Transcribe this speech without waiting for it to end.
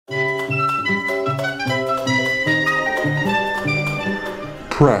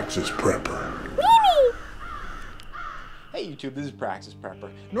Praxis Prepper. Hey YouTube, this is Praxis Prepper.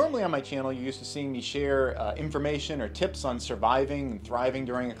 Normally on my channel you're used to seeing me share information or tips on surviving and thriving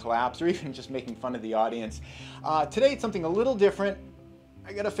during a collapse, or even just making fun of the audience. Today it's something a little different.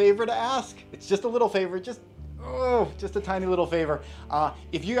 I got a favor to ask. It's just a little favor, just a tiny little favor.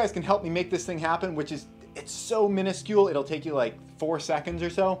 If you guys can help me make this thing happen, it's so minuscule, it'll take you like 4 seconds or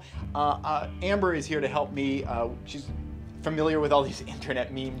so. Amber is here to help me. She's familiar with all these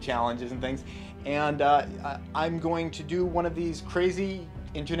internet meme challenges and things. And I'm going to do one of these crazy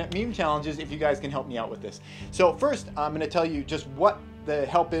internet meme challenges if you guys can help me out with this. So first, I'm going to tell you just what the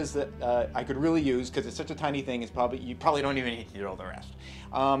help is that I could really use, because it's such a tiny thing. You probably don't even need to do all the rest.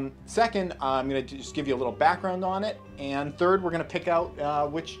 Second, I'm going to just give you a little background on it. And third, we're going to pick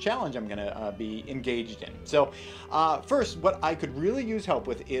out which challenge I'm going to be engaged in. So first, what I could really use help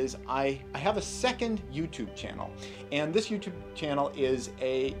with is I have a second YouTube channel. And this YouTube channel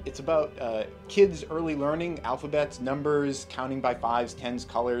it's about kids' early learning, alphabets, numbers, counting by fives, tens,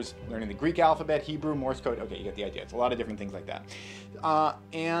 colors, learning the Greek alphabet, Hebrew, Morse code. Okay, you get the idea. It's a lot of different things like that.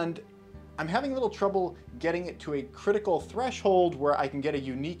 And I'm having a little trouble getting it to a critical threshold where I can get a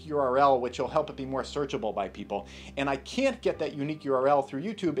unique URL, which will help it be more searchable by people. And I can't get that unique URL through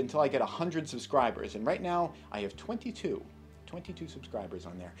YouTube until I get 100 subscribers. And right now I have 22 subscribers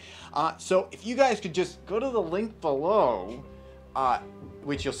on there. So if you guys could just go to the link below,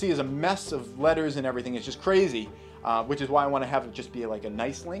 which you'll see is a mess of letters and everything. It's just crazy. Which is why I want to have it just be like a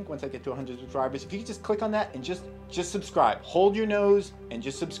nice link once I get to 100 subscribers. If you could just click on that and just subscribe. Hold your nose and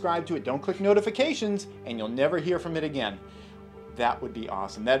just subscribe to it. Don't click notifications and you'll never hear from it again. That would be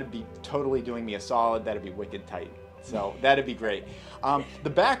awesome. That'd be totally doing me a solid. That'd be wicked tight. So that'd be great. The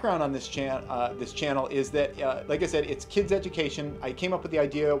background on this channel is that, like I said, it's kids education. I came up with the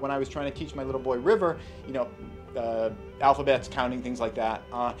idea when I was trying to teach my little boy River, alphabets, counting, things like that.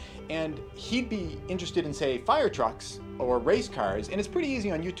 And he'd be interested in, say, fire trucks or race cars. And it's pretty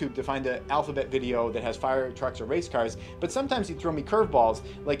easy on YouTube to find an alphabet video that has fire trucks or race cars. But sometimes he'd throw me curveballs,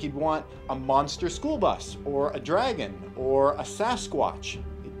 like he'd want a monster school bus or a dragon or a Sasquatch.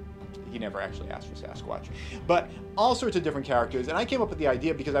 He never actually asked for Sasquatch, but all sorts of different characters. And I came up with the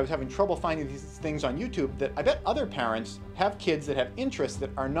idea because I was having trouble finding these things on YouTube that I bet other parents have kids that have interests that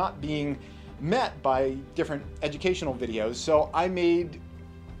are not being met by different educational videos. So I made,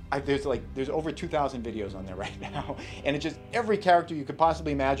 there's over 2,000 videos on there right now. And it's just every character you could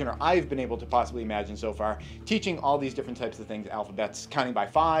possibly imagine, or I've been able to possibly imagine so far, teaching all these different types of things, alphabets, counting by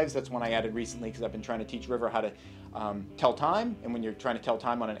fives. That's one I added recently because I've been trying to teach River how to tell time. And when you're trying to tell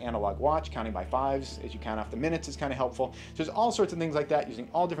time on an analog watch, counting by fives as you count off the minutes is kind of helpful. So there's all sorts of things like that using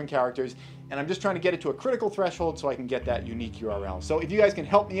all different characters. And I'm just trying to get it to a critical threshold so I can get that unique URL. So if you guys can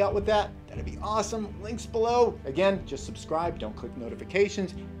help me out with that, that'd be awesome. Links below. Again, just subscribe. Don't click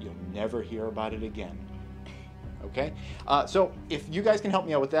notifications. You'll never hear about it again. Okay? So if you guys can help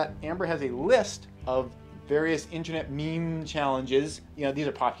me out with that, Amber has a list of various internet meme challenges. These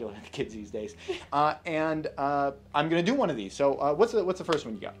are popular with the kids these days. And I'm going to do one of these. So what's the first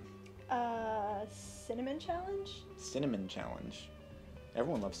one you got? Cinnamon challenge? Cinnamon challenge.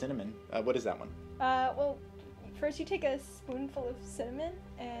 Everyone loves cinnamon. What is that one? Well, first you take a spoonful of cinnamon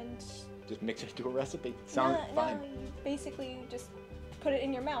and... Just mix it into a recipe. Sounds fine. No, you basically just put it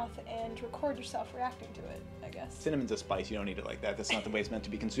in your mouth and record yourself reacting to it, I guess. Cinnamon's a spice. You don't eat it like that. That's not the way it's meant to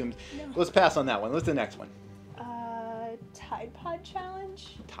be consumed. No. Let's pass on that one. What's the next one? Tide Pod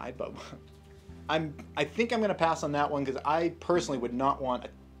challenge? Tide Pod. I think I'm going to pass on that one because I personally would not want a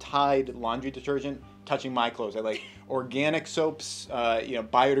Tide laundry detergent touching my clothes. I like organic soaps,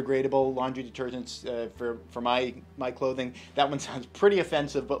 biodegradable laundry detergents for my clothing. That one sounds pretty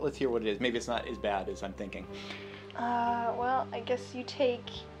offensive, but let's hear what it is. Maybe it's not as bad as I'm thinking. Well, I guess you take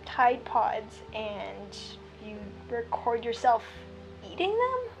Tide Pods and you record yourself eating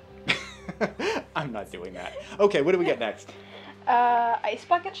them? I'm not doing that. Okay, what do we get next? Ice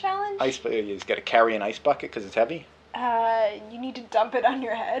bucket challenge? You just got to carry an ice bucket because it's heavy? You need to dump it on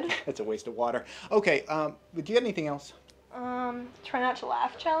your head. That's a waste of water. Okay, do you get anything else? Try not to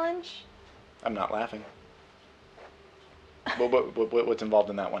laugh challenge? I'm not laughing. What's involved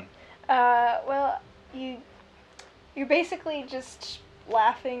in that one? Well, you're basically just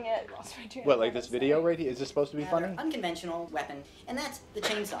laughing at... What, like this video right here? Is this supposed to be funny? Unconventional weapon, and that's the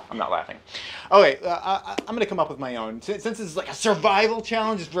chainsaw. I'm not laughing. Okay, I'm going to come up with my own. Since this is like a survival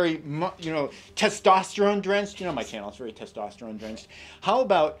challenge, it's very, testosterone drenched. My channel is very testosterone drenched. How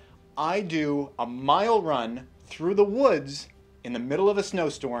about I do a mile run through the woods in the middle of a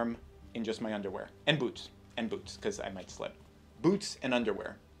snowstorm in just my underwear and boots, because I might slip. Boots and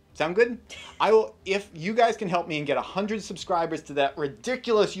underwear. Sound good? I will, if you guys can help me and get 100 subscribers to that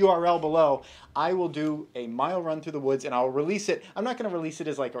ridiculous URL below, I will do a mile run through the woods and I'll release it. I'm not going to release it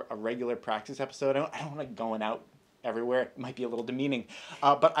as like a regular practice episode. I don't like going out everywhere. It might be a little demeaning.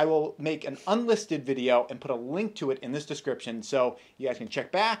 But I will make an unlisted video and put a link to it in this description so you guys can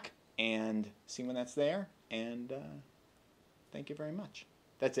check back and see when that's there. And thank you very much.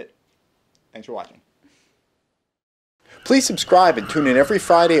 That's it. Thanks for watching. Please subscribe and tune in every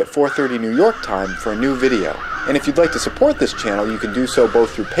Friday at 4:30 New York time for a new video. And if you'd like to support this channel, you can do so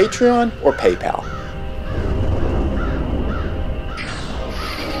both through Patreon or PayPal.